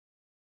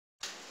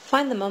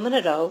Find the moment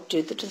at O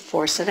due to the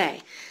force at A.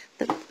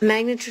 The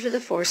magnitude of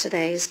the force at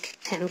A is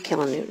 10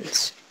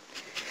 kilonewtons.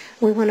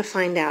 We want to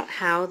find out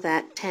how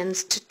that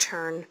tends to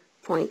turn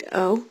point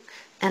O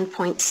and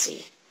point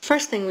C.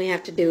 First thing we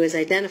have to do is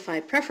identify,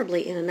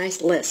 preferably in a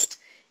nice list,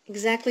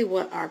 exactly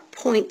what our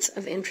points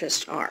of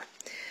interest are.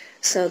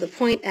 So the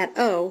point at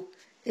O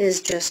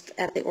is just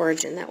at the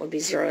origin. That would be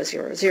 0,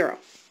 0, 0.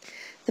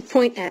 The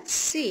point at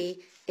C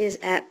is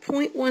at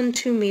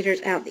 0.12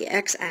 meters out the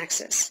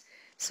x-axis.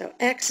 So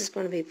x is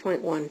going to be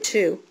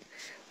 0.12,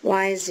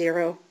 y is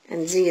 0,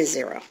 and z is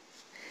 0.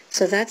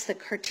 So that's the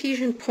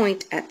Cartesian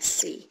point at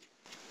C.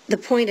 The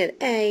point at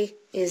A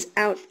is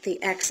out the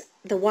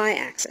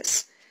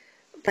y-axis,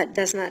 but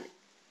does not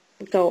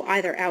go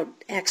either out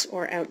x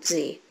or out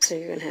z. So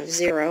you're going to have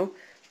 0,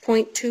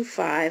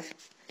 0.25,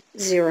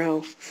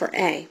 0 for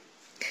A.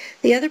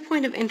 The other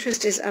point of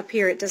interest is up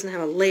here. It doesn't have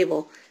a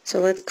label,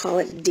 so let's call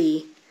it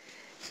D.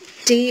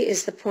 D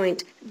is the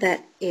point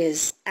that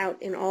is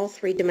out in all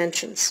three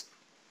dimensions.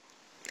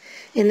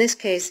 In this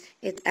case,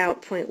 it's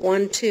out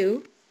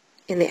 0.12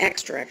 in the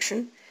x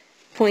direction,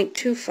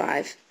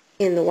 0.25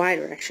 in the y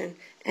direction,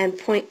 and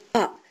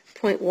up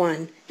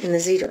 0.1 in the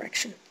z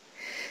direction.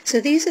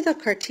 So these are the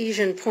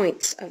Cartesian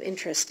points of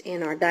interest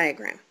in our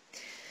diagram.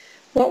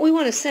 What we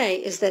want to say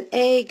is that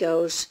A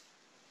goes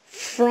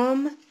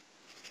from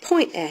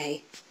point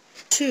A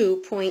to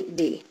point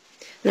D.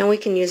 Now we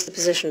can use the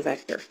position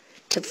vector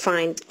to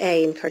find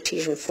A in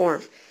Cartesian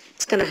form.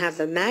 It's going to have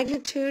the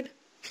magnitude,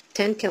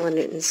 10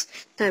 kilonewtons,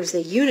 times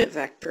the unit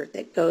vector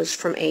that goes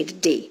from A to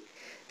D.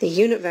 The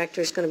unit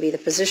vector is going to be the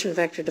position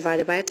vector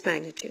divided by its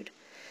magnitude.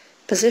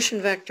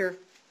 Position vector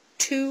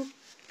 2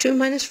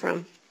 minus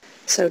from,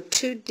 so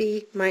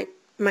 2D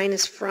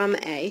minus from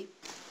A.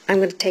 I'm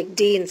going to take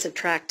D and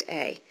subtract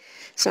A.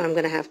 So I'm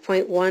going to have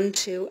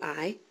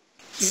 0.12I,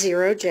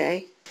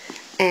 0J,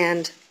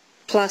 and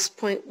plus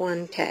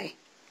 0.1K.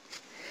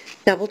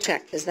 Double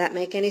check, does that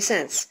make any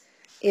sense?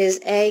 Is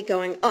A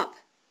going up?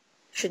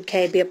 Should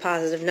K be a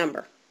positive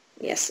number?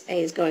 Yes,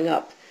 A is going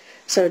up.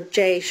 So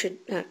K should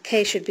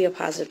be a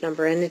positive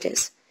number, and it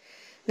is.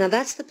 Now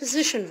that's the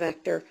position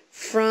vector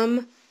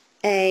from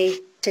A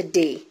to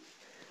D.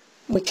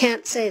 We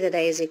can't say that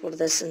A is equal to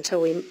this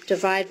until we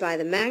divide by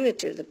the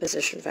magnitude of the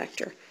position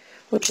vector,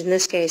 which in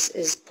this case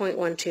is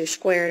 0.12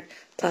 squared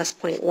plus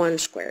 0.1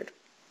 squared.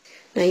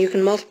 Now you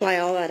can multiply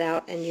all that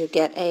out and you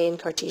get A in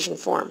Cartesian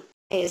form.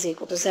 A is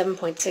equal to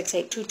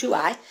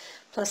 7.6822I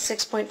plus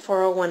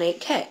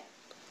 6.4018K.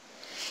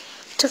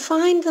 To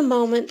find the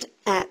moment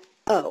at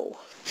O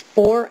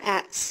or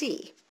at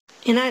C,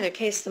 in either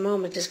case the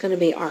moment is going to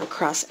be R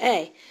cross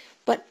A,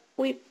 but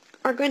we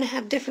are going to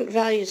have different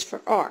values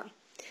for R.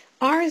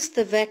 R is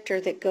the vector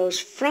that goes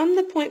from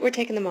the point we're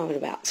taking the moment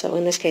about, so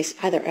in this case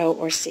either O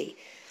or C,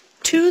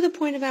 to the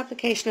point of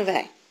application of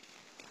A.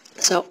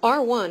 So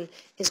R1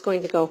 is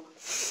going to go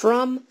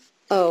from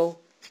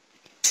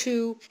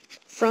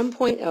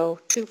point O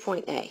to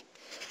point A.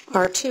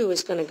 R2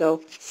 is going to go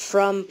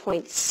from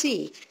point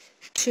C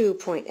to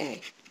point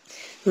A.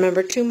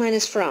 Remember 2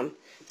 minus from.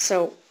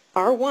 So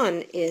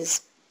R1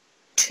 is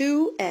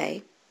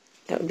 2A,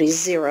 that would be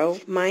 0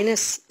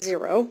 minus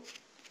 0,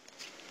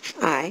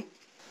 I,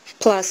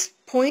 plus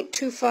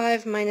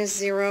 0.25 minus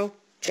 0,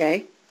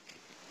 J,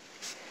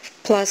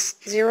 plus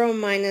 0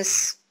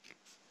 minus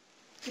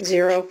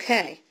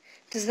 0K.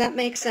 Does that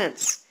make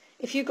sense?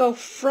 If you go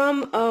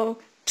from O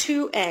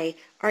to A,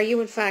 are you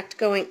in fact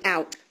going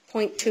out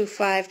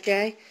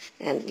 0.25J?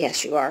 And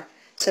yes, you are.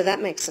 So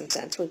that makes some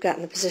sense. We've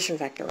gotten the position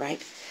vector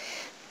right.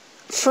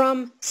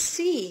 From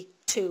C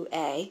to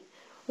A,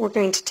 we're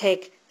going to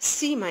take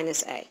C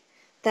minus A.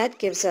 That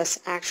gives us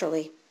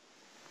actually,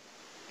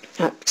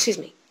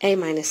 A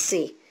minus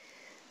C.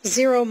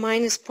 0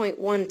 minus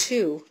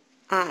 0.12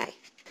 I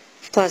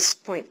plus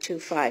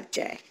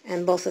 0.25J.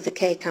 And both of the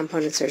K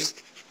components are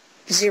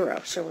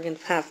 0, so we're going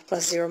to have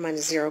plus 0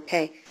 minus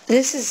 0K.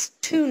 This is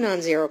two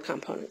non-zero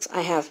components.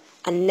 I have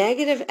a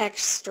negative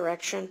X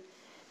direction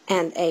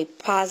and a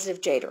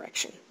positive J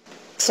direction.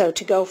 So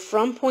to go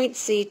from point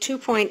C to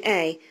point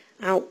A,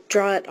 I'll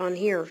draw it on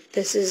here.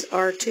 This is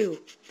R2.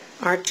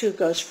 R2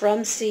 goes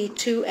from C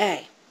to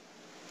A.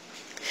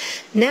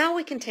 Now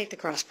we can take the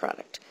cross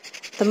product.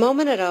 The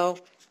moment at O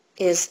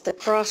is the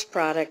cross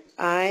product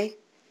I,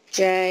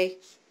 J,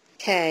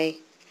 K.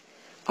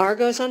 R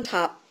goes on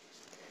top,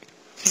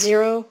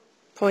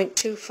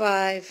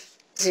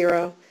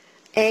 0.250.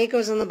 A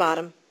goes on the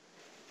bottom.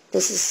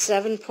 This is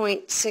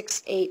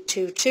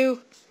 7.6822,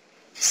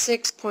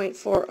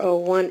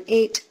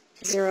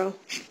 6.4018,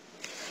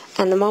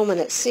 and the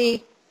moment at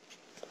C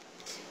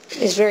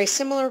is very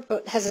similar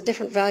but has a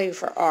different value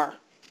for R.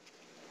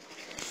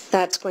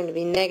 That's going to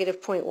be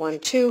negative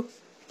 0.12,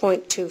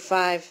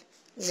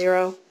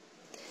 0.250,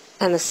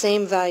 and the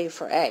same value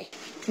for A.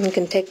 You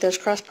can take those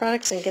cross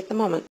products and get the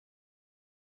moment.